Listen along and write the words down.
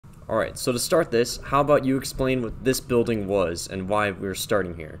Alright, so to start this, how about you explain what this building was and why we're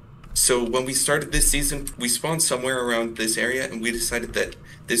starting here? So when we started this season, we spawned somewhere around this area, and we decided that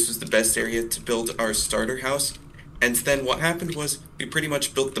this was the best area to build our starter house. And then what happened was we pretty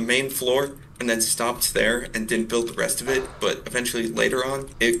much built the main floor and then stopped there and didn't build the rest of it, but eventually later on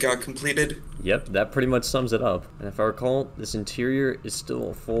it got completed. Yep, that pretty much sums it up. And if I recall, this interior is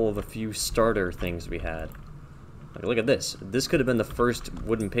still full of a few starter things we had. Like, look at this. This could have been the first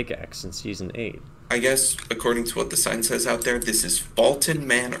wooden pickaxe in Season 8. I guess, according to what the sign says out there, this is Fulton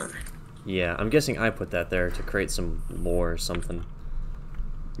Manor. Yeah, I'm guessing I put that there to create some lore or something.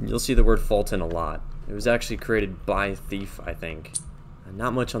 You'll see the word Fulton a lot. It was actually created by Thefe, I think.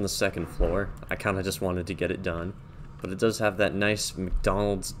 Not much on the second floor. I kind of just wanted to get it done. But it does have that nice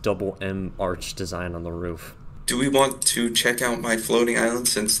McDonald's double M arch design on the roof. Do we want to check out my floating island,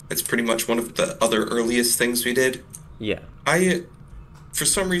 since it's pretty much one of the other earliest things we did? Yeah. I, for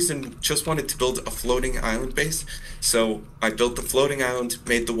some reason, just wanted to build a floating island base, so I built the floating island,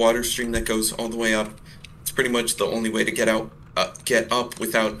 made the water stream that goes all the way up. It's pretty much the only way to get up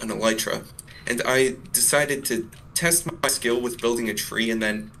without an elytra. And I decided to test my skill with building a tree and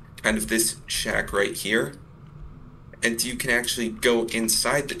then kind of this shack right here. And you can actually go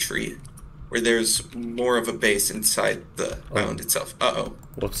inside the tree, where there's more of a base inside the island itself. Uh-oh.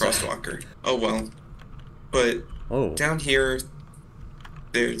 Whoops. Crosswalker. Oh well. But down here,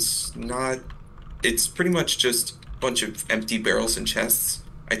 there's not... It's pretty much just a bunch of empty barrels and chests.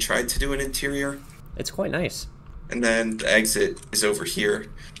 I tried to do an interior. It's quite nice. And then the exit is over here,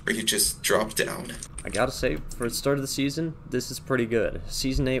 where you just drop down. I gotta say, for the start of the season, this is pretty good.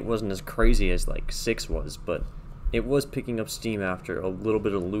 Season 8 wasn't as crazy as, like, 6 was, but it was picking up steam after a little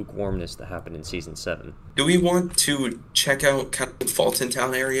bit of lukewarmness that happened in Season 7. Do we want to check out kind of the Fulton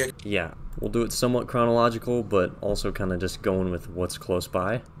Town area? Yeah, we'll do it somewhat chronological, but also kind of just going with what's close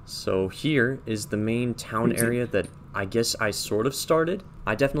by. So here is the main town area that I guess I sort of started.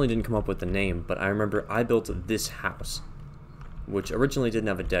 I definitely didn't come up with the name, but I remember I built this house, which originally didn't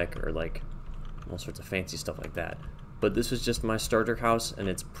have a deck or like all sorts of fancy stuff like that. But this was just my starter house, and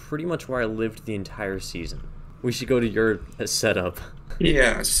it's pretty much where I lived the entire season. We should go to your setup.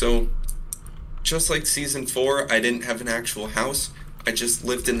 Yeah, so just like Season 4, I didn't have an actual house. I just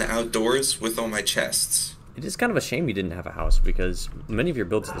lived in the outdoors with all my chests. It is kind of a shame you didn't have a house, because many of your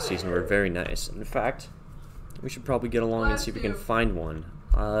builds this season were very nice. In fact, we should probably get along and see if we can find one.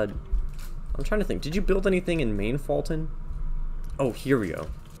 I'm trying to think. Did you build anything in main Fulton? Oh, here we go.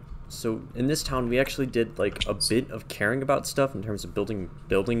 So in this town, we actually did like a bit of caring about stuff in terms of building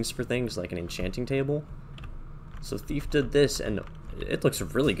buildings for things like an enchanting table. So Thefe did this, and it looks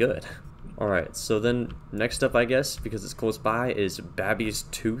really good. Alright, so then next up, I guess, because it's close by, is Babby's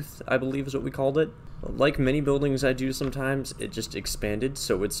Tooth, I believe is what we called it. Like many buildings I do sometimes, it just expanded.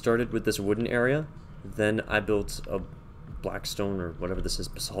 So it started with this wooden area. Then I built a blackstone, or whatever this is,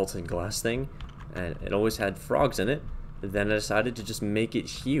 basalt and glass thing. And it always had frogs in it. Then I decided to just make it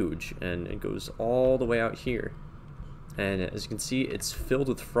huge, and it goes all the way out here. And as you can see, it's filled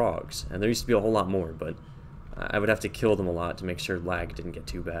with frogs. And there used to be a whole lot more, but I would have to kill them a lot to make sure lag didn't get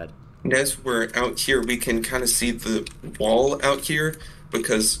too bad. And as we're out here, we can kind of see the wall out here,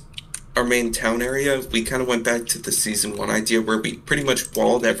 because our main town area, we kind of went back to the Season 1 idea where we pretty much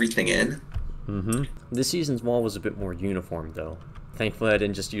walled everything in. This season's wall was a bit more uniform, though. Thankfully, I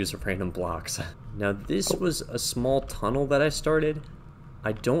didn't just use random blocks. Now, this was a small tunnel that I started.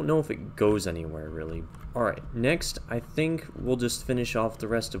 I don't know if it goes anywhere, really. Alright, next, I think we'll just finish off the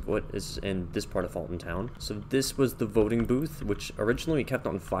rest of what is in this part of Fulton Town. So this was the voting booth, which originally we kept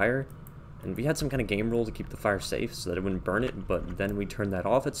on fire. And we had some kind of game rule to keep the fire safe so that it wouldn't burn it, but then we turned that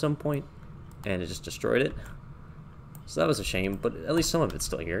off at some point, and it just destroyed it. So that was a shame, but at least some of it's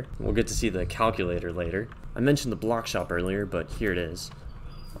still here. We'll get to see the calculator later. I mentioned the block shop earlier, but here it is.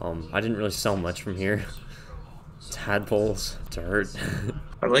 I didn't really sell much from here. Tadpoles, dirt.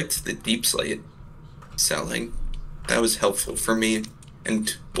 I liked the deep slate selling. That was helpful for me,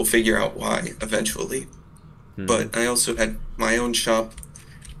 and we'll figure out why eventually. But I also had my own shop,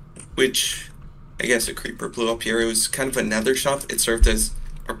 which I guess a creeper blew up here. It was kind of a nether shop. It served as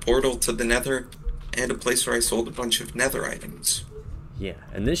a portal to the nether and a place where I sold a bunch of nether items. Yeah,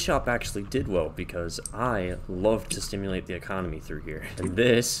 and this shop actually did well because I love to stimulate the economy through here. And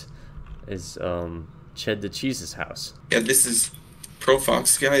this is Ched the Cheese's house. Yeah, this is Pro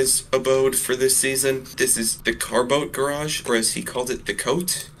Fox Guy's abode for this season. This is the carboat garage, or as he called it, the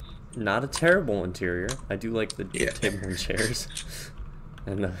coat. Not a terrible interior. I do like the table and chairs.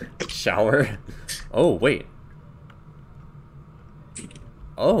 And the shower. Oh, wait.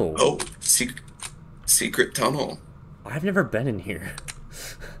 Oh. Oh, secret tunnel. I've never been in here.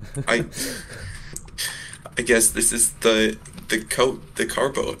 I guess this is the car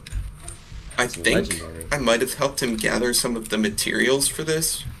boat. I It's think legendary. I might have helped him gather some of the materials for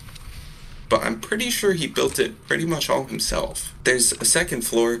this, but I'm pretty sure he built it pretty much all himself. There's a second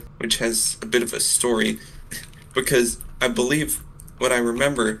floor, which has a bit of a story, because I believe what I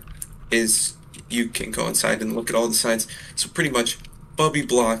remember is you can go inside and look at all the signs. So pretty much Bubby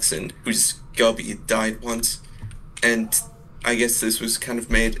Bloxon, whose Gubby died once, and I guess this was kind of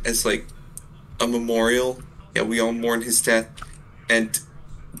made as like a memorial. Yeah, we all mourn his death. And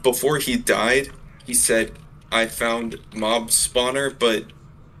before he died, he said, I found mob spawner, but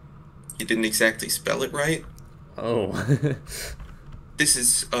he didn't exactly spell it right. Oh. This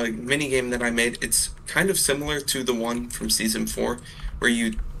is a mini game that I made. It's kind of similar to the one from season 4,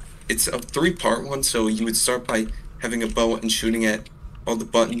 where it's a 3-part one, so you would start by having a bow and shooting at all the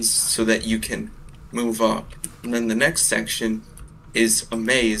buttons so that you can move up. And then the next section is a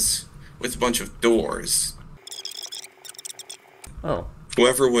maze with a bunch of doors. Oh.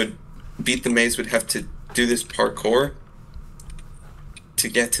 Whoever would beat the maze would have to do this parkour to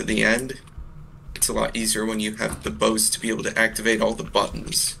get to the end. It's a lot easier when you have the bows to be able to activate all the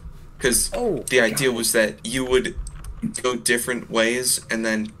buttons. Because the idea was that you would go different ways, and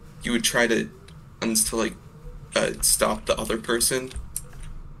then you would try to stop the other person,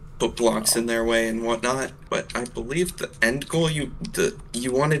 put blocks in their way and whatnot. But I believe the end goal, you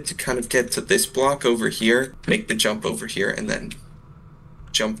wanted to kind of get to this block over here, make the jump over here, and then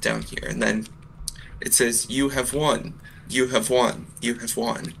jump down here. And then it says, you have won, you have won, you have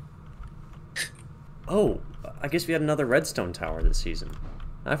won. Oh, I guess we had another redstone tower this season.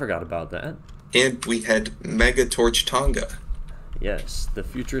 I forgot about that. And we had Mega Torch Tonga. Yes, the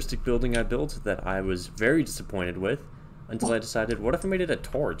futuristic building I built that I was very disappointed with until I decided, what if I made it a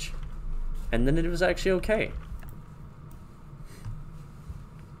torch? And then it was actually okay.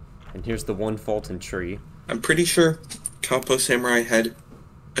 And here's the one Fulton tree. I'm pretty sure ComposAmurai had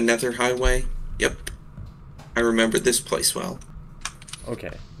a nether highway. Yep. I remember this place well.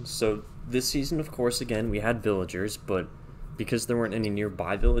 Okay, so this season, of course, again, we had villagers, but because there weren't any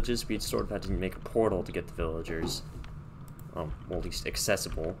nearby villages, we sort of had to make a portal to get the villagers. Well, at least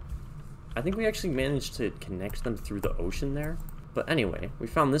accessible. I think we actually managed to connect them through the ocean there. But anyway, we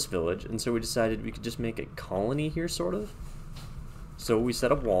found this village, and so we decided we could just make a colony here, sort of. So we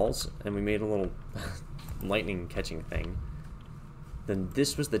set up walls, and we made a little lightning catching thing. Then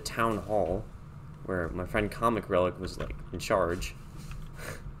this was the town hall, where my friend Comic Relic was, like, in charge.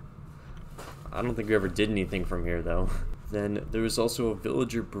 I don't think we ever did anything from here, though. Then there was also a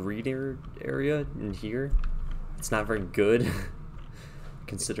villager breeder area in here. It's not very good,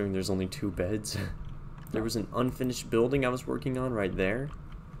 considering there's only 2 beds. There was an unfinished building I was working on right there.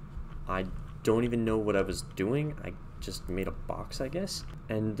 I don't even know what I was doing. I just made a box, I guess.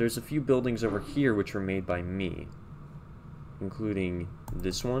 And there's a few buildings over here which were made by me, including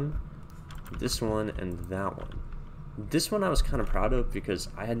this one, and that one. This one I was kind of proud of because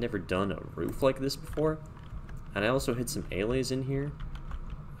I had never done a roof like this before. And I also hid some allays in here,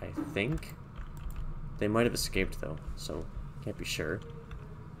 I think. They might have escaped though, so can't be sure.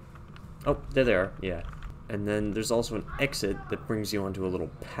 Oh, there they are, yeah. And then there's also an exit that brings you onto a little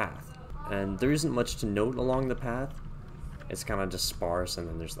path. And there isn't much to note along the path. It's kind of just sparse, and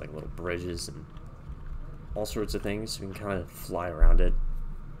then there's like little bridges and all sorts of things, so you can kind of fly around it.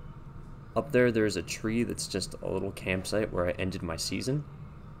 Up there's a tree that's just a little campsite where I ended my season.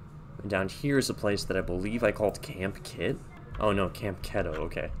 And down here is a place that I believe I called Camp Kit. Oh no, Camp Keto,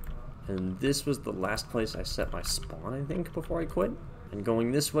 okay. And this was the last place I set my spawn, I think, before I quit. And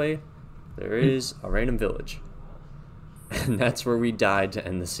going this way, there is a random village. And that's where we died to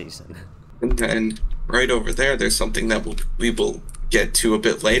end the season. And then right over there, there's something that we will get to a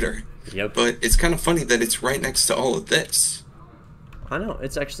bit later. Yep. But it's kind of funny that it's right next to all of this. I know,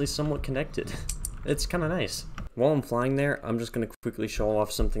 it's actually somewhat connected. It's kind of nice. While I'm flying there, I'm just going to quickly show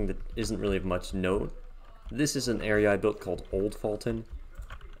off something that isn't really of much note. This is an area I built called Old Fulton.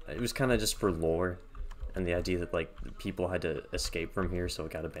 It was kind of just for lore, and the idea that, like, people had to escape from here, so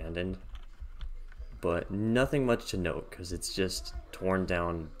it got abandoned. But nothing much to note, because it's just torn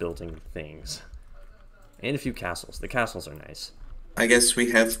down building things. And a few castles. The castles are nice. I guess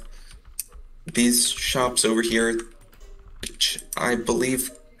we have these shops over here, which I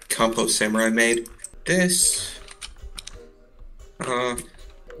believe ComposAmurai made. This...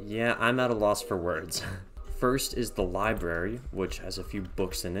 Yeah, I'm at a loss for words. First is the library, which has a few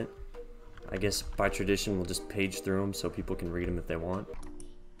books in it. I guess by tradition we'll just page through them so people can read them if they want.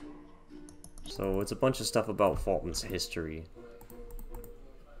 So it's a bunch of stuff about Fulton's history.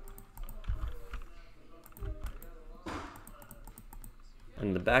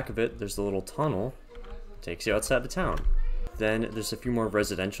 In the back of it, there's a little tunnel. Takes you outside of town. Then there's a few more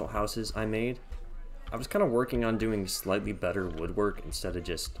residential houses I made. I was kind of working on doing slightly better woodwork instead of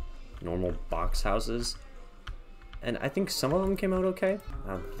just normal box houses. And I think some of them came out okay.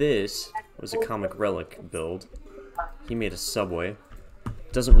 Now this was a Comic Relic build. He made a subway.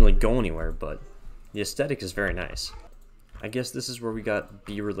 Doesn't really go anywhere, but the aesthetic is very nice. I guess this is where we got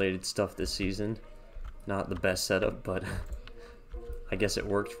bee-related stuff this season. Not the best setup, but I guess it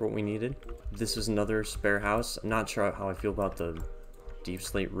worked for what we needed. This is another spare house. I'm not sure how I feel about the deep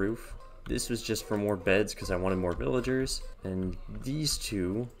slate roof. This was just for more beds because I wanted more villagers. And these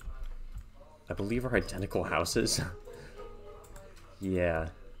two, I believe, are identical houses. Yeah,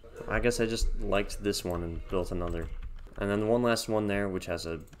 I guess I just liked this one and built another. And then the one last one there, which has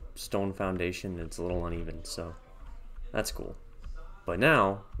a stone foundation, it's a little uneven, so that's cool. But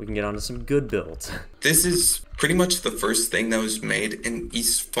now, we can get on to some good builds. This is pretty much the first thing that was made in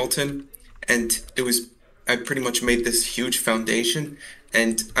East Fulton, and I pretty much made this huge foundation,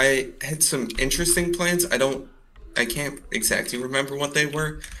 and I had some interesting plans. I can't exactly remember what they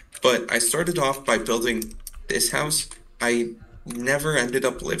were, but I started off by building this house. I never ended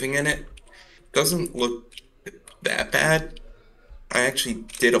up living in it. Doesn't look that bad. I actually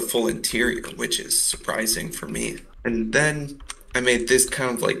did a full interior, which is surprising for me. And then I made this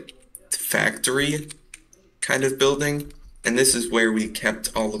kind of like factory kind of building, and this is where we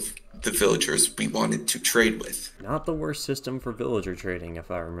kept all of the villagers we wanted to trade with. Not the worst system for villager trading,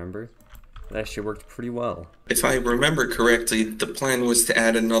 if I remember. It actually worked pretty well. If I remember correctly, the plan was to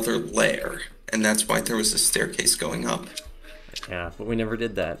add another layer, and that's why there was a staircase going up. Yeah, but we never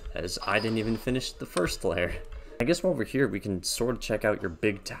did that, as I didn't even finish the first layer. I guess while we're here, we can sort of check out your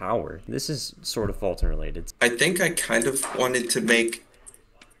big tower. This is sort of Fulton related. I think I kind of wanted to make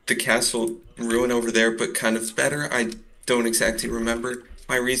the castle ruin over there, but kind of better. I don't exactly remember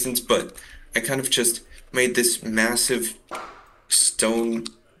my reasons, but I kind of just made this massive stone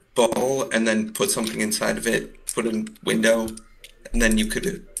ball and then put something inside of it, put a window, and then you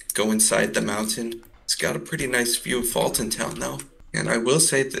could go inside the mountain. It's got a pretty nice view of Fulton Town, though. And I will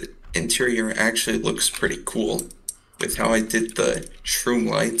say the interior actually looks pretty cool with how I did the shroom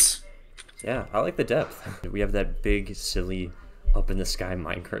lights. Yeah, I like the depth. We have that big, silly, up-in-the-sky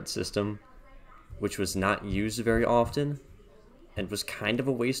minecart system, which was not used very often, and was kind of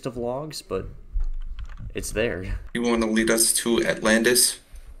a waste of logs, but it's there. You want to lead us to Atlantis?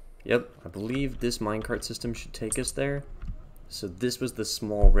 Yep, I believe this minecart system should take us there. So this was the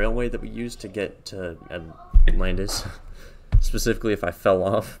small railway that we used to get to Atlantis. Specifically if I fell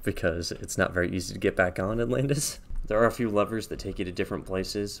off, because it's not very easy to get back on Atlantis. There are a few levers that take you to different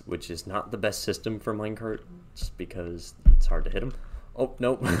places, which is not the best system for minecart, just because it's hard to hit them. Oh,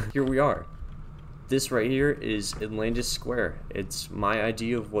 nope, here we are. This right here is Atlantis Square. It's my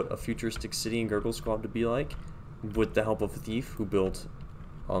idea of what a futuristic city in Gurgle Squad would be like, with the help of Thefe, who built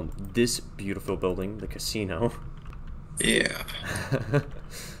this beautiful building, the casino. Yeah.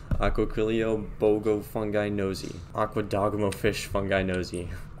 Aquaquilio bogo fungi nosy. Aquadogamo fish fungi nosy.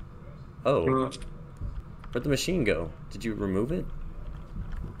 Oh. Where'd the machine go? Did you remove it?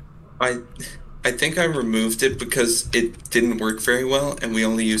 I think I removed it because it didn't work very well and we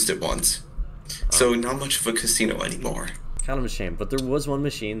only used it once. So not much of a casino anymore. Kind of a shame, but there was one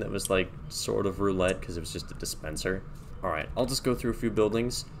machine that was like sort of roulette because it was just a dispenser. Alright, I'll just go through a few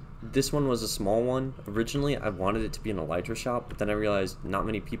buildings. This one was a small one. Originally, I wanted it to be an elytra shop, but then I realized not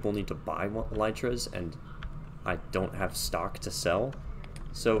many people need to buy elytras, and I don't have stock to sell.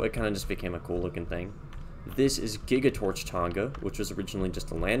 So it kind of just became a cool looking thing. This is Gigatorch Tonga, which was originally just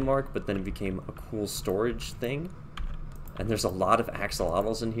a landmark, but then it became a cool storage thing. And there's a lot of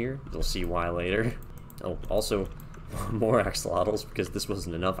axolotls in here. You'll see why later. Oh, also more axolotls, because this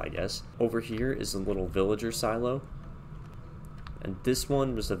wasn't enough, I guess. Over here is a little villager silo. And this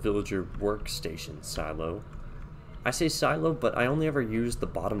one was a villager workstation silo. I say silo, but I only ever used the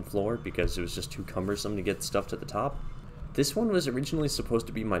bottom floor because it was just too cumbersome to get stuff to the top. This one was originally supposed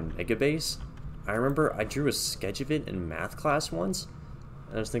to be my mega base. I remember I drew a sketch of it in math class once,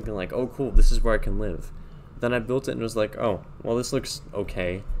 and I was thinking like, oh cool, this is where I can live. Then I built it and was like, oh, well this looks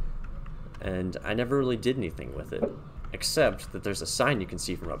okay. And I never really did anything with it, except that there's a sign you can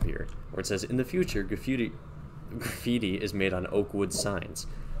see from up here, where it says, in the future, graffiti is made on oak wood signs.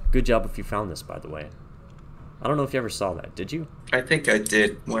 Good job if you found this, by the way. I don't know if you ever saw that, did you? I think I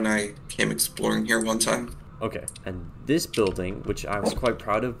did when I came exploring here one time. Okay, and this building, which I was quite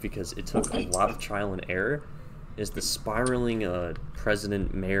proud of because it took a lot of trial and error, is the spiraling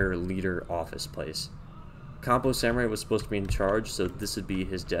president, mayor, leader office place. ComposAmurai was supposed to be in charge, so this would be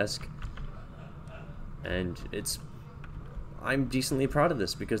his desk. And it's I'm decently proud of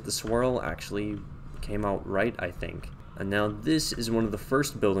this because the swirl actually came out right, I think. And now this is one of the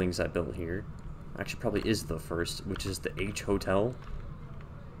first buildings I built here. Actually, probably is the first, which is the H Hotel.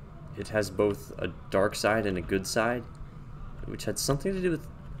 It has both a dark side and a good side, which had something to do with...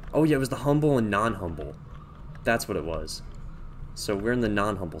 Oh yeah, it was the humble and non-humble. That's what it was. So we're in the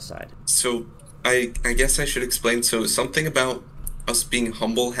non-humble side. So I guess I should explain. So something about us being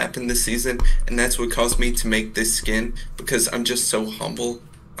humble happened this season, and that's what caused me to make this skin, because I'm just so humble.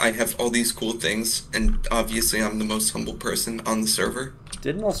 I have all these cool things, and obviously I'm the most humble person on the server.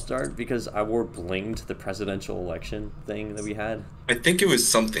 Didn't all start because I wore bling to the presidential election thing that we had? I think it was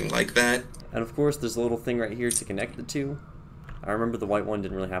something like that. And of course there's a little thing right here to connect the two. I remember the white one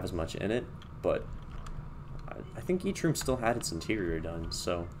didn't really have as much in it, but I think each room still had its interior done,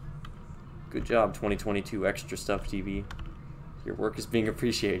 so good job 2022 Extra Stuff TV. Your work is being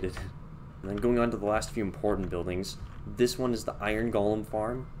appreciated. And then going on to the last few important buildings, this one is the Iron Golem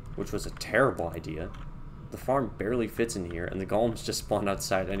farm, which was a terrible idea. The farm barely fits in here, and the golems just spawn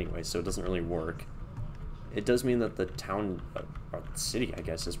outside anyway, so it doesn't really work. It does mean that the town, or the city, I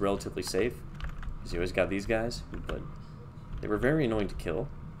guess, is relatively safe, because you always got these guys, but they were very annoying to kill.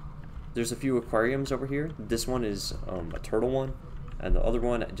 There's a few aquariums over here. This one is a turtle one, and the other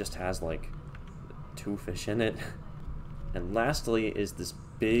one just has like 2 fish in it. And lastly is this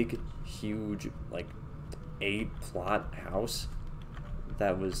big, huge, like 8-plot house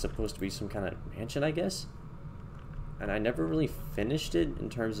that was supposed to be some kind of mansion, I guess. And I never really finished it in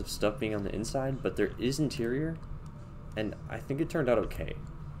terms of stuff being on the inside, but there is interior, and I think it turned out okay.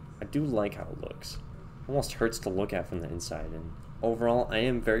 I do like how it looks. Almost hurts to look at from the inside, and overall I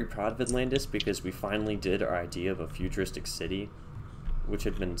am very proud of Atlantis because we finally did our idea of a futuristic city, which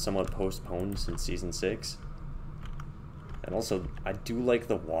had been somewhat postponed since Season 6. And also, I do like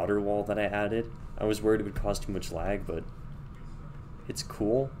the water wall that I added. I was worried it would cause too much lag, but it's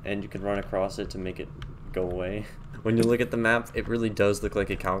cool, and you can run across it to make it go away. When you look at the map, it really does look like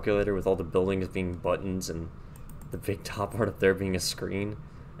a calculator with all the buildings being buttons and the big top part up there being a screen.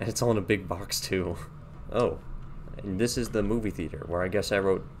 And it's all in a big box too. Oh, and this is the movie theater, where I guess I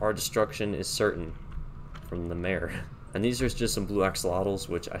wrote, "Our destruction is certain," from the mayor. And these are just some blue axolotls,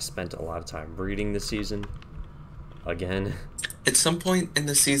 which I spent a lot of time breeding this season. Again. At some point in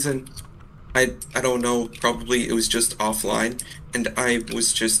the season, I don't know, probably it was just offline, and I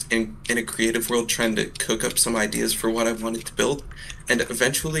was just in a creative world trying to cook up some ideas for what I wanted to build, and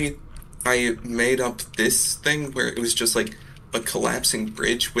eventually I made up this thing where it was just like a collapsing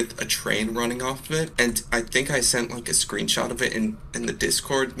bridge with a train running off of it, and I think I sent like a screenshot of it in the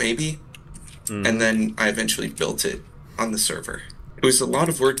Discord, maybe, and then I eventually built it on the server. It was a lot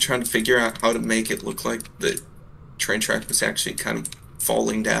of work trying to figure out how to make it look like the train track was actually kind of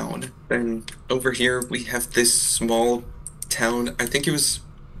falling down. Then over here we have this small town. I think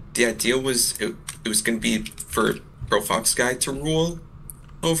the idea was it was going to be for ProFox Guy to rule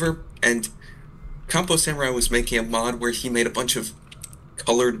over, and ComposAmurai was making a mod where he made a bunch of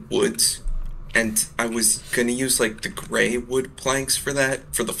colored woods, and I was going to use like the gray wood planks for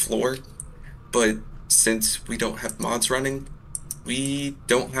that, for the floor, but since we don't have mods running, we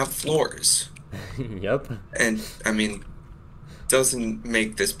don't have floors. Yep. And I mean, doesn't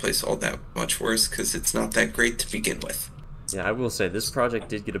make this place all that much worse because it's not that great to begin with. Yeah, I will say this project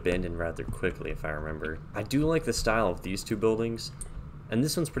did get abandoned rather quickly, if I remember. I do like the style of these two buildings, and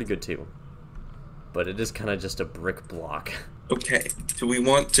this one's pretty good too, but it is kind of just a brick block. Okay, do we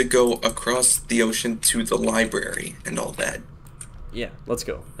want to go across the ocean to the library and all that? Yeah, let's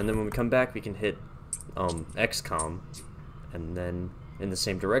go. And then when we come back, we can hit XCOM, and then in the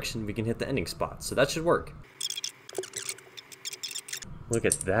same direction, we can hit the ending spot. So that should work. Look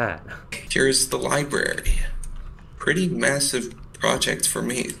at that. Here's the library. Pretty massive project for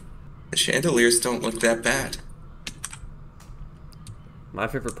me. The chandeliers don't look that bad. My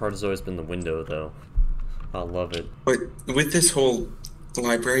favorite part has always been the window, though. I love it. But with this whole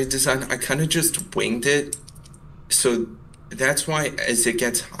library design, I kind of just winged it. So that's why as it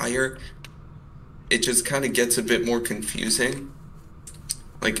gets higher, it just kind of gets a bit more confusing.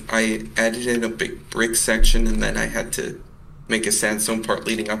 Like, I added in a big brick section, and then I had to make a sandstone part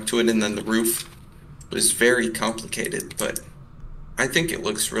leading up to it, and then the roof was very complicated, but I think it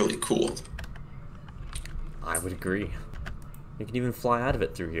looks really cool. I would agree. You can even fly out of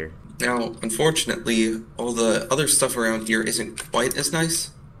it through here. Now, unfortunately, all the other stuff around here isn't quite as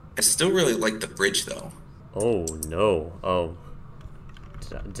nice. I still really like the bridge, though. Oh, no. Oh.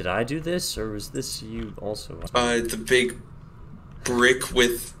 Did I do this, or was this you also? The big brick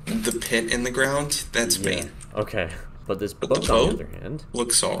with the pit in the ground, that's me. Okay. But this But boat, the boat on the other hand,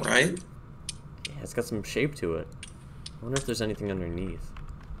 looks alright. yeah, it's got some shape to it. I wonder if there's anything underneath.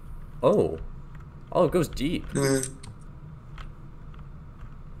 Oh! Oh, it goes deep. Not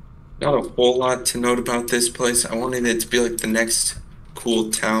a whole lot to note about this place. I wanted it to be like the next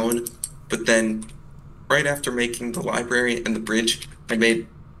cool town, but then right after making the library and the bridge, I made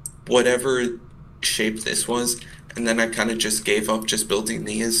whatever shape this was, and then I kind of just gave up just building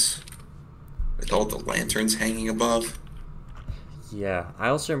these with all the lanterns hanging above. Yeah, I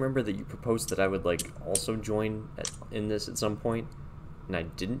also remember that you proposed that I would, like, also join in this at some point, and I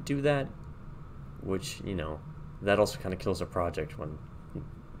didn't do that, which, you know, that also kind of kills a project when,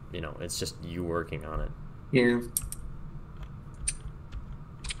 you know, it's just you working on it. Yeah.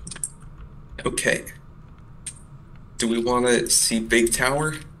 Okay. Do we want to see Big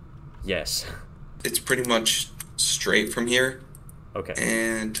Tower? Yes. It's pretty much straight from here. Okay.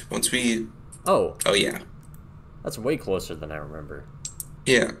 And once we... Oh, Oh, yeah. that's way closer than I remember.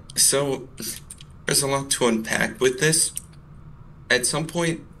 Yeah, so there's a lot to unpack with this. At some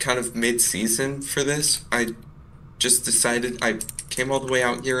point, kind of mid-season for this, I just decided, I came all the way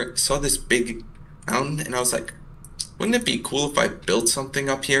out here, saw this big mountain, and I was like, wouldn't it be cool if I built something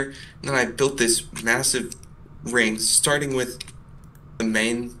up here? And then I built this massive ring, starting with the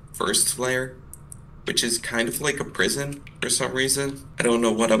main first layer, which is kind of like a prison for some reason. I don't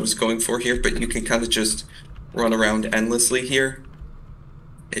know what I was going for here, but you can kind of just run around endlessly here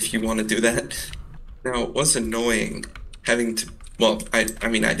if you want to do that. Now, it was annoying having to, well, I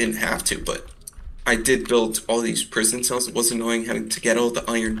mean, I didn't have to, but I did build all these prison cells. It was annoying having to get all the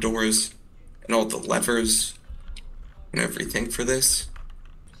iron doors and all the levers and everything for this.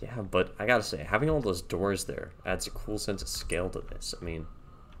 Yeah, but I gotta say, having all those doors there adds a cool sense of scale to this. I mean,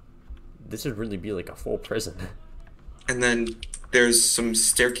 this would really be like a full prison. And then there's some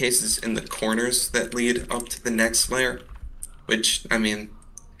staircases in the corners that lead up to the next layer, which, I mean,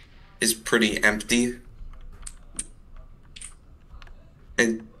 is pretty empty.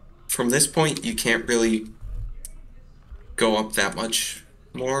 And from this point, you can't really go up that much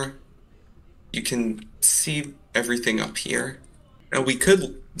more. You can see everything up here. Now, we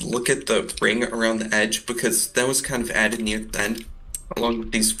could look at the ring around the edge, because that was kind of added near the end, along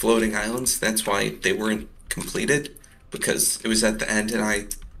with these floating islands. That's why they weren't completed, because it was at the end, and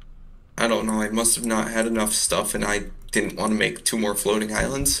I don't know, I must have not had enough stuff, and I didn't want to make 2 more floating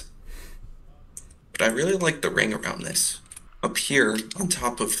islands. But I really like the ring around this. Up here, on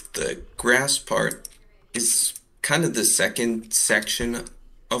top of the grass part, is kind of the second section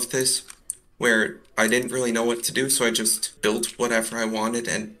of this, where I didn't really know what to do, so I just built whatever I wanted,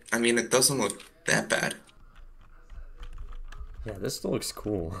 and I mean, it doesn't look that bad. Yeah, this still looks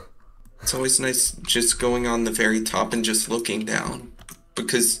cool. It's always nice just going on the very top and just looking down,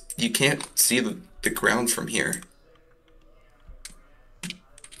 because you can't see the ground from here.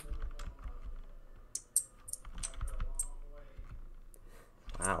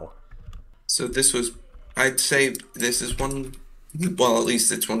 Wow. So this was, I'd say this is one, well, at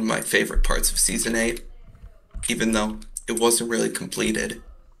least it's one of my favorite parts of Season 8, even though it wasn't really completed.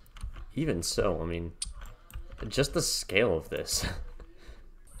 Even so, I mean, just the scale of this.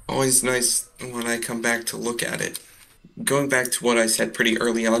 Always nice when I come back to look at it. Going back to what I said pretty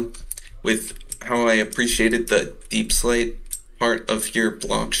early on, with how I appreciated the deep slate part of your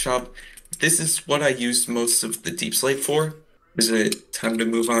blog shop, this is what I used most of the deep slate for. Is it time to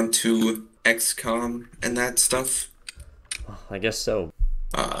move on to XCOM and that stuff? I guess so.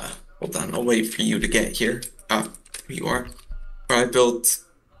 Hold on, I'll wait for you to get here. There you are. I built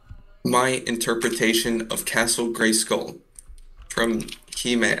my interpretation of Castle Grayskull from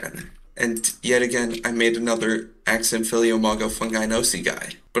He-Man. And yet again, I made another Axanphilio Mago Funginosi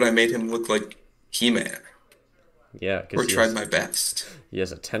guy, but I made him look like He-Man. Yeah, or tried my best. He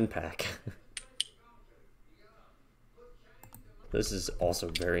has a 10-pack. This is also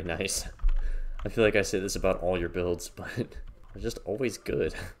very nice. I feel like I say this about all your builds, but they're just always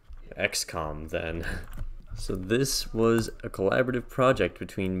good. XCOM, then. So this was a collaborative project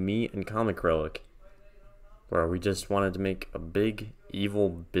between me and Comic Relic, where we just wanted to make a big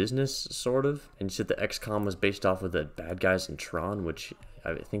evil business, sort of. And you said the XCOM was based off of the bad guys in Tron, which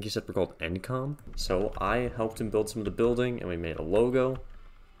I think you said were called NCOM. So I helped him build some of the building, and we made a logo.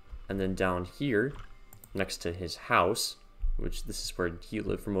 And then down here, next to his house, which this is where he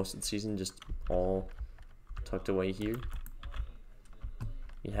lived for most of the season, just all tucked away here.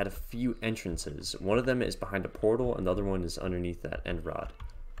 He had a few entrances. One of them is behind a portal, and the other one is underneath that end rod.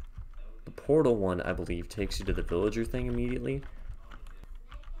 The portal one, I believe, takes you to the villager thing immediately.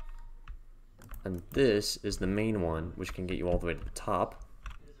 And this is the main one, which can get you all the way to the top.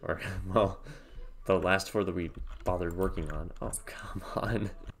 Or, well, the last floor that we bothered working on. Oh, come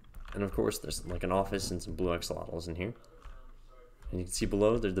on. And of course, there's like an office and some blue axolotls in here. And you can see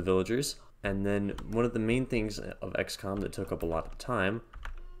below, there's the villagers. And then one of the main things of XCOM that took up a lot of time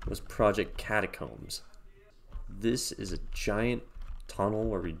was Project Catacombs. This is a giant tunnel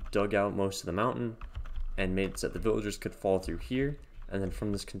where we dug out most of the mountain and made it so that the villagers could fall through here. And then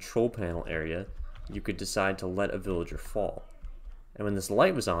from this control panel area, you could decide to let a villager fall. And when this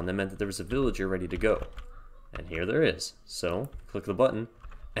light was on, that meant that there was a villager ready to go. And here there is. So, click the button,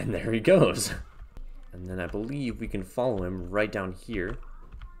 and there he goes. And then I believe we can follow him right down here.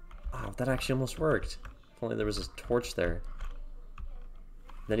 Oh, that actually almost worked. If only there was a torch there.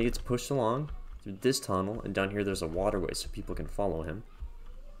 Then he gets pushed along through this tunnel, and down here there's a waterway so people can follow him.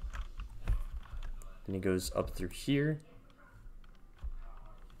 Then he goes up through here.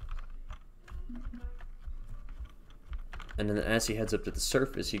 And then as he heads up to the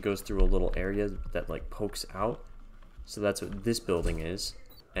surface, he goes through a little area that like pokes out. So that's what this building is.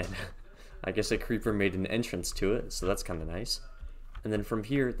 And I guess a creeper made an entrance to it, so that's kind of nice. And then from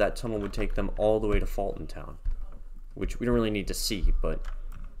here, that tunnel would take them all the way to Fulton Town, which we don't really need to see, but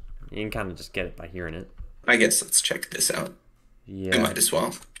you can kind of just get it by hearing it. I guess let's check this out. Yeah. We might as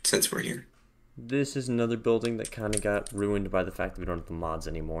well, since we're here. This is another building that kind of got ruined by the fact that we don't have the mods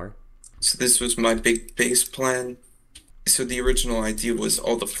anymore. So this was my big base plan. So the original idea was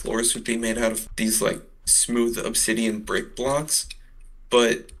all the floors would be made out of these like smooth obsidian brick blocks,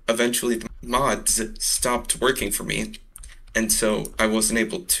 but eventually the mods stopped working for me, and so I wasn't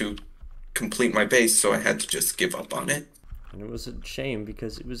able to complete my base, so I had to just give up on it. And it was a shame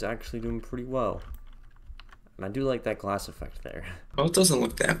because it was actually doing pretty well. And I do like that glass effect there. Well, it doesn't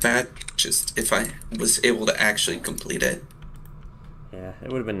look that bad, just if I was able to actually complete it. Yeah,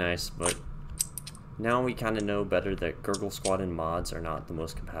 it would have been nice, but now we kind of know better that Gurgle Squad and mods are not the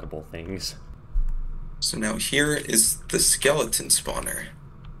most compatible things. So now here is the skeleton spawner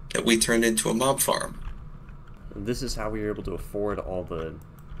that we turned into a mob farm. This is how we were able to afford all the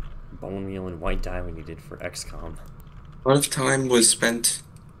bone meal and white dye we needed for XCOM. A lot of time was spent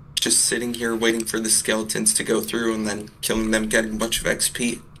just sitting here waiting for the skeletons to go through and then killing them, getting a bunch of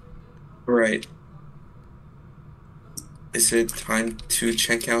XP. Right. Is it time to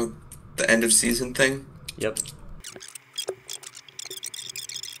check out the end of season thing? Yep.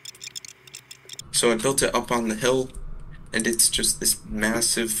 So I built it up on the hill, and it's just this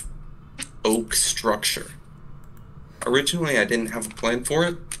massive oak structure. Originally I didn't have a plan for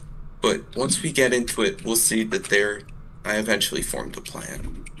it, but once we get into it, we'll see that I eventually formed a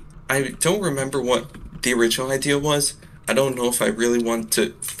plan. I don't remember what the original idea was. I don't know if I really want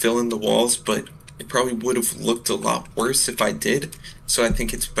to fill in the walls, but it probably would have looked a lot worse if I did. So I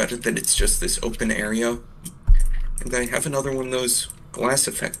think it's better that it's just this open area. And I have another one of those glass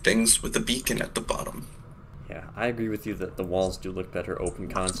effect things with a beacon at the bottom. Yeah, I agree with you that the walls do look better open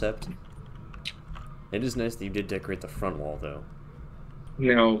concept. It is nice that you did decorate the front wall, though.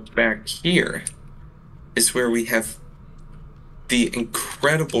 Now, back here is where we have the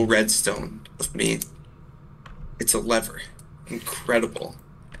incredible redstone of me. It's a lever. Incredible.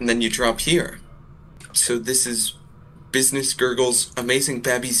 And then you drop here. So this is Business Gurgle's Amazing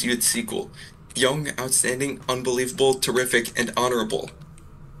Babby's Youth sequel. Young, outstanding, unbelievable, terrific, and honorable.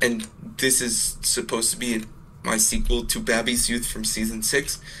 And this is supposed to be my sequel to Babby's Youth from Season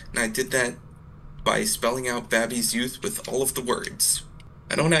 6, and I did that by spelling out Babby's Youth with all of the words.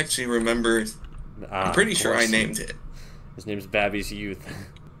 I don't actually remember. I'm pretty sure I named it. His name's Babby's Youth.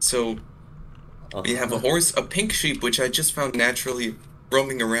 So, we have a horse, a pink sheep, which I just found naturally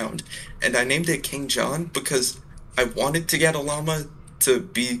roaming around, and I named it King John because I wanted to get a llama to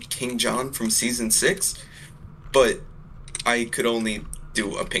be King John from Season 6, but I could only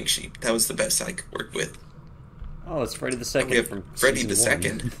do a pink sheep. That was the best I could work with. Oh, it's Freddy the Second. We have from Freddy the Season 1.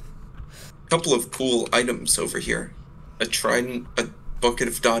 Second. Couple of cool items over here. A trident, a bucket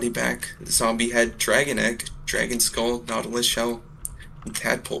of dotty back, zombie head, dragon egg, dragon skull, nautilus shell, and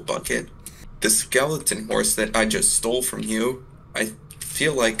tadpole bucket. The skeleton horse that I just stole from you, I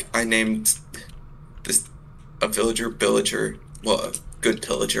feel like I named this a villager, well, a good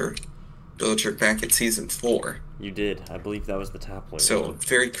villager back at Season 4. You did. I believe that was the tap one. So,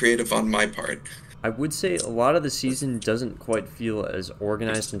 very creative on my part. I would say a lot of the season doesn't quite feel as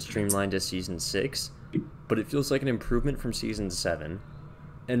organized and streamlined as Season 6, but it feels like an improvement from Season 7.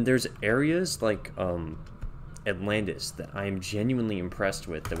 And there's areas like Atlantis that I am genuinely impressed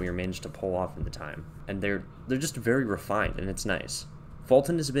with that we managed to pull off in the time. And they're just very refined, and it's nice.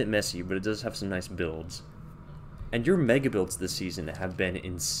 Fulton is a bit messy, but it does have some nice builds. And your mega builds this season have been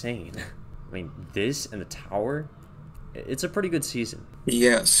insane. I mean, this and the tower, it's a pretty good season.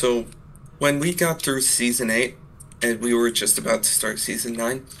 Yeah, so when we got through Season 8, and we were just about to start Season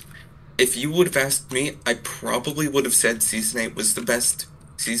 9, if you would have asked me, I probably would have said Season 8 was the best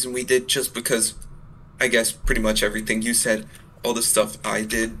season we did, just because I guess pretty much everything you said, all the stuff I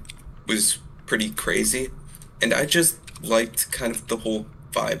did was pretty crazy. And I just liked kind of the whole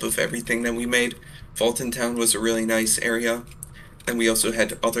vibe of everything that we made. Fulton Town was a really nice area. And we also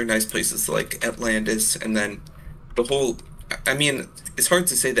had other nice places like Atlantis, and then the whole, I mean, it's hard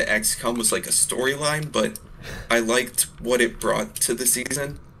to say that XCOM was like a storyline, but I liked what it brought to the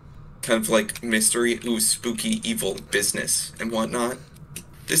season. Kind of like mystery, ooh, spooky, evil business and whatnot.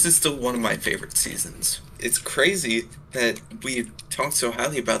 This is still one of my favorite seasons. It's crazy that we talked so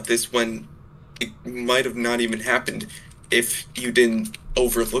highly about this when it might have not even happened if you didn't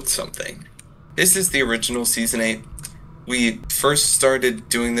overlook something. This is the original Season 8. We first started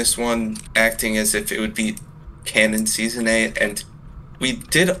doing this one acting as if it would be canon Season 8, and we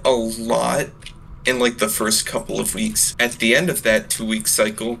did a lot in like the first couple of weeks. At the end of that 2-week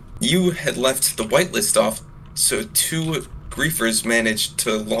cycle, you had left the whitelist off, so 2 griefers managed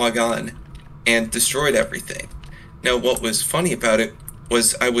to log on and destroyed everything. Now, what was funny about it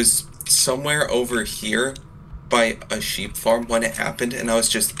was I was somewhere over here by a sheep farm when it happened, and I was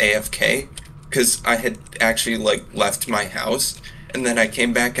just AFK. Because I had actually, like, left my house, and then I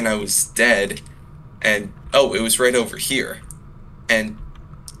came back and I was dead, and, oh, it was right over here. And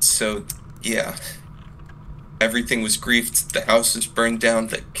so, yeah. Everything was griefed, the house was burned down,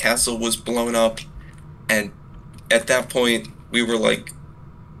 the castle was blown up, and at that point, we were like,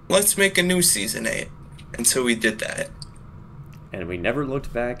 let's make a new Season 8. And so we did that. And we never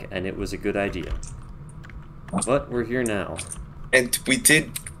looked back, and it was a good idea. But we're here now. And we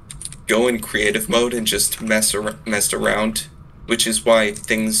did go in creative mode and just mess around, which is why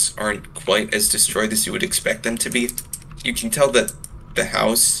things aren't quite as destroyed as you would expect them to be. You can tell that the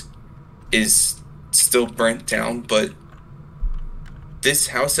house is still burnt down, but this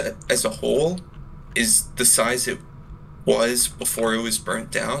house as a whole is the size it was before it was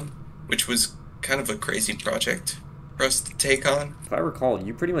burnt down, which was kind of a crazy project for us to take on. If I recall,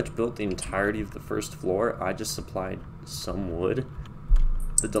 you pretty much built the entirety of the first floor. I just supplied some wood.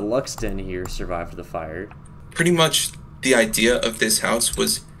 The deluxe den here survived the fire. Pretty much the idea of this house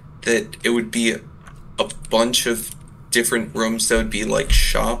was that it would be a bunch of different rooms that would be like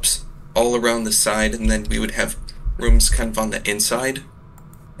shops all around the side, and then we would have rooms kind of on the inside.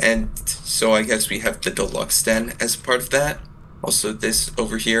 And so I guess we have the deluxe den as part of that. Also this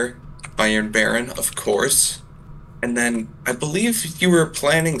over here, Iron Baron, of course. And then I believe you were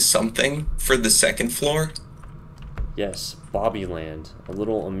planning something for the second floor. Yes, Bobbyland, a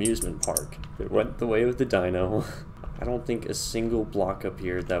little amusement park. It went the way of the dino. I don't think a single block up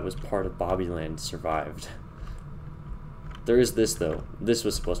here that was part of Bobbyland survived. There is this, though. This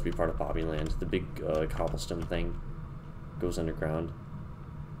was supposed to be part of Bobbyland. The big cobblestone thing goes underground.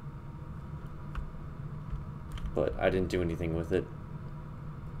 But I didn't do anything with it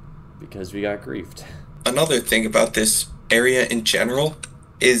because we got griefed. Another thing about this area in general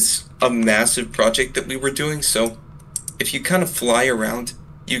is a massive project that we were doing, so if you kind of fly around,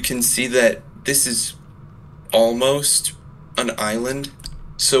 you can see that this is almost an island.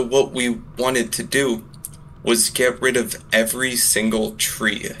 So what we wanted to do was get rid of every single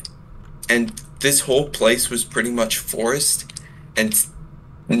tree. And this whole place was pretty much forest, and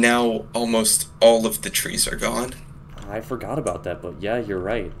now almost all of the trees are gone. I forgot about that, but yeah, you're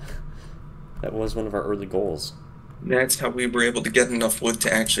right. That was one of our early goals. That's how we were able to get enough wood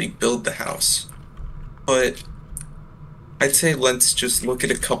to actually build the house. But I'd say let's just look at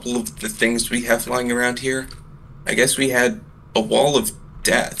a couple of the things we have lying around here. I guess we had a wall of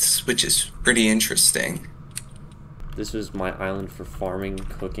deaths, which is pretty interesting. This was my island for farming,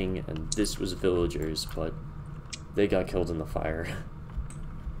 cooking, and this was villagers, but they got killed in the fire.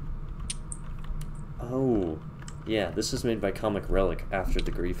 Oh, yeah, this was made by Comic Relic after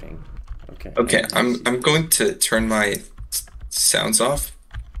the griefing. Okay, I'm going to turn my sounds off,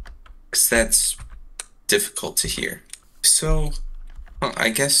 because that's difficult to hear. So, I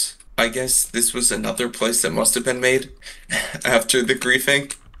guess this was another place that must have been made after the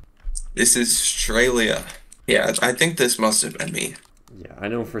griefing. This is Australia. Yeah, I think this must have been me. Yeah, I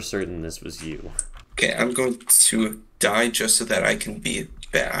know for certain this was you. Okay, I'm going to die just so that I can be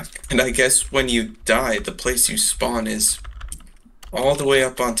back. And I guess when you die, the place you spawn is all the way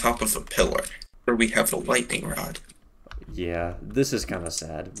up on top of a pillar, where we have a lightning rod. Yeah, this is kind of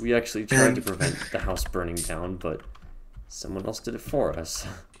sad. We actually tried to prevent the house burning down, but someone else did it for us.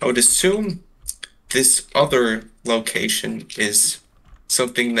 I would assume this other location is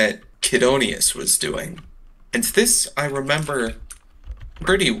something that Kidonius was doing. And this I remember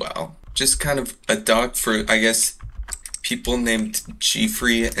pretty well. Just kind of a dog fruit, I guess people named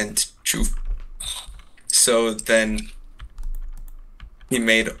Geoffrey and Juf. So then he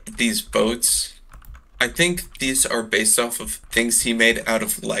made these boats. I think these are based off of things he made out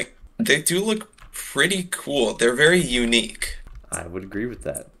of like, they do look pretty cool. They're very unique. I would agree with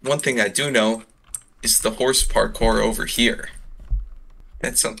that. One thing I do know is the horse parkour over here.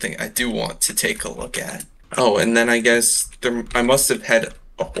 That's something I do want to take a look at. Oh, and then I guess I must have had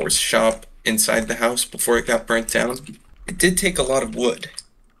a horse shop inside the house before it got burnt down. It did take a lot of wood.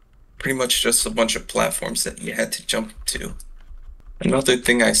 Pretty much just a bunch of platforms that you had to jump to. Another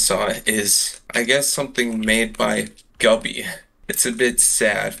thing I saw is, I guess, something made by Gubby. It's a bit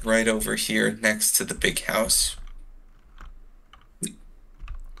sad, right over here next to the big house.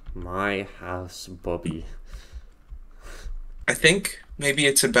 My house, Bubby. I think maybe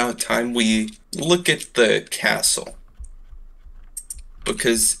it's about time we look at the castle.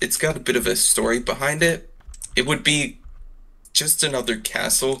 Because it's got a bit of a story behind it. It would be just another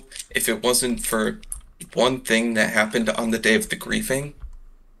castle if it wasn't for one thing that happened on the day of the griefing.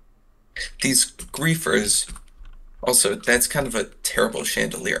 These griefers, also, that's kind of a terrible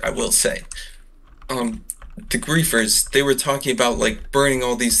chandelier, I will say. The griefers, they were talking about like burning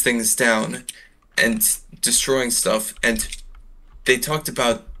all these things down and destroying stuff, and they talked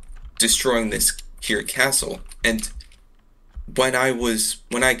about destroying this here castle. And when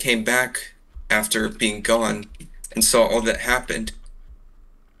I came back after being gone and saw all that happened,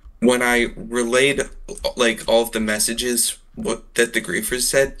 when I relayed like all of the messages that the griefers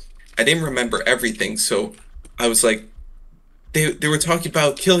said, I didn't remember everything. So I was like, they were talking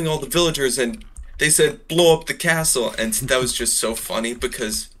about killing all the villagers, and they said blow up the castle, and that was just so funny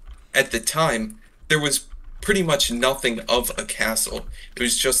because at the time there was pretty much nothing of a castle. It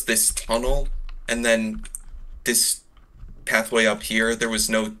was just this tunnel and then this pathway up here. There was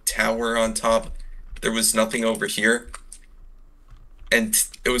no tower on top. There was nothing over here. And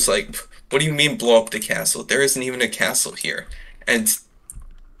it was like, what do you mean blow up the castle? There isn't even a castle here. And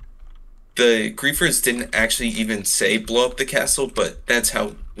the griefers didn't actually even say blow up the castle, but that's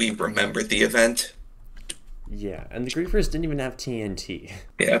how we remember the event. Yeah, and the griefers didn't even have TNT.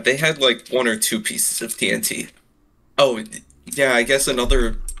 Yeah, they had like 1 or 2 pieces of TNT. Oh, yeah, I guess it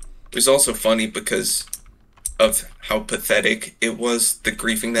was also funny because of how pathetic it was, the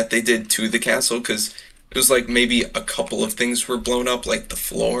griefing that they did to the castle, because it was like maybe a couple of things were blown up, like the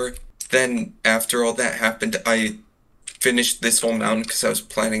floor. Then after all that happened, I finished this whole mountain because I was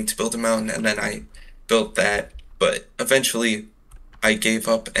planning to build a mountain, and then I built that. But eventually I gave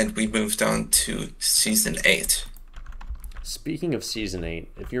up and we moved on to Season 8. Speaking of Season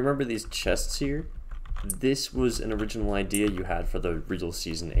 8, if you remember these chests here, this was an original idea you had for the real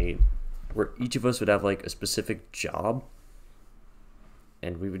Season 8, where each of us would have like a specific job,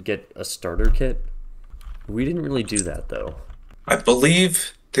 and we would get a starter kit. We didn't really do that though. I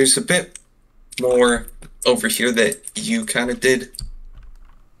believe there's a bit more over here that you kind of did,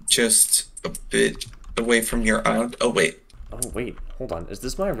 just a bit away from your island. Oh wait, hold on. Is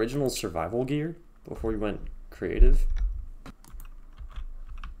this my original survival gear before we went creative?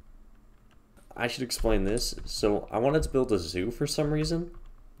 I should explain this. So I wanted to build a zoo for some reason.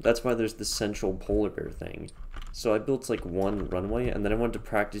 That's why there's this central polar bear thing. So I built like one runway, and then I wanted to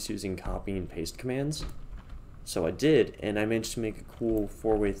practice using copy and paste commands. So I did, and I managed to make a cool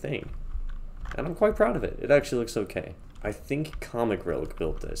 4-way thing. And I'm quite proud of it. It actually looks okay. I think Comic Relic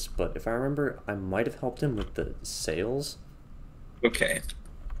built this, but if I remember, I might have helped him with the sails. Okay.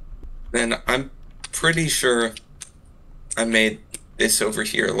 Then I'm pretty sure I made this over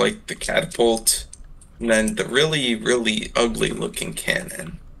here, like the catapult, and then the really, really ugly looking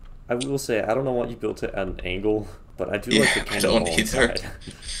cannon. I will say, I don't know why you built it at an angle, but I do like the cannonball inside.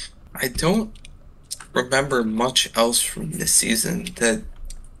 I don't remember much else from this season that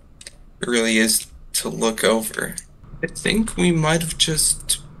really is to look over. I think we might have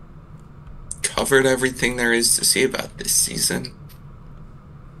just covered everything there is to see about this season.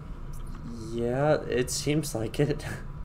 Yeah, it seems like it.